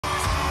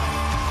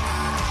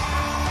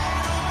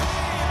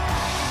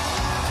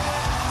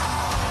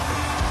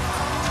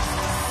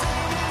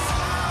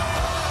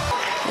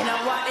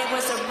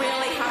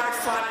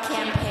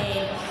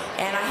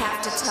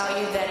have to tell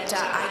you that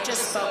I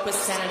just spoke with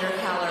Senator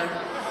Heller,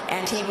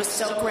 and he was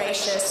so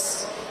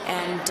gracious,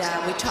 and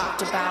we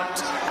talked about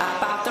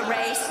the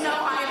race. No,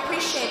 I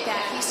appreciate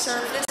that. He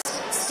served this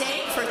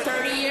state for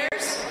 30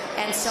 years,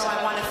 and so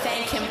I want to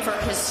thank him for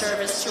his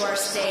service to our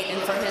state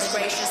and for his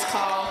gracious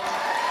call.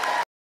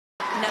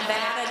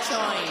 Nevada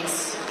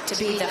joins to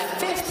be the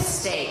 5th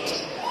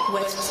state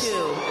with 2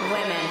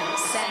 women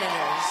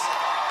senators.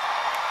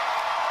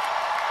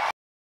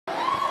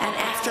 And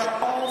after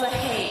all the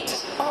hate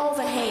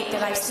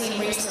that I've seen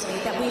recently,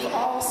 that we've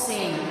all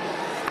seen,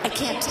 I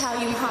can't tell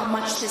you how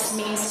much this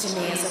means to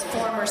me as a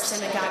former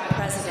synagogue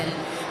president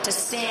to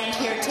stand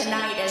here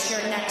tonight as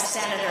your next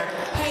senator.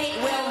 Hate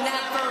will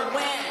never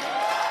win.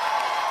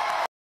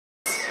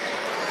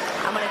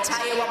 I'm going to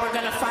tell you what we're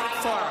going to fight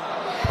for.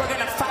 We're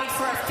going to fight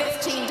for a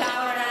 $15 an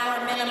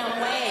hour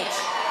minimum wage.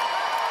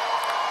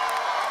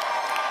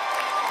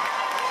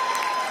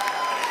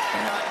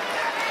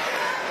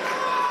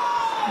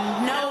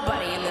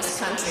 Nobody in this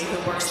country who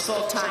works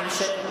full-time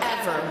should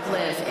ever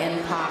live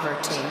in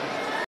poverty.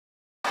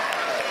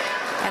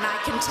 And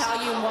I can tell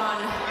you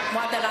one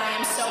that I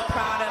am so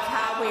proud of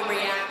how we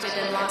reacted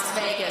in Las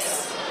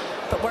Vegas.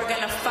 But we're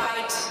going to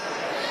fight.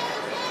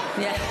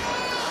 Yeah.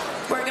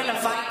 We're going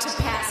to fight to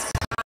pass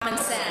common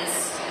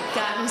sense,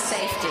 gun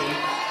safety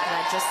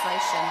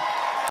legislation.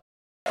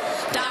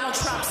 Donald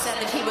Trump said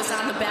that he was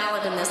on the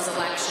ballot in this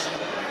election.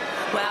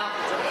 Well,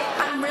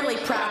 I'm really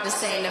proud to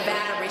say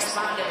Nevada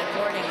responded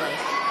accordingly.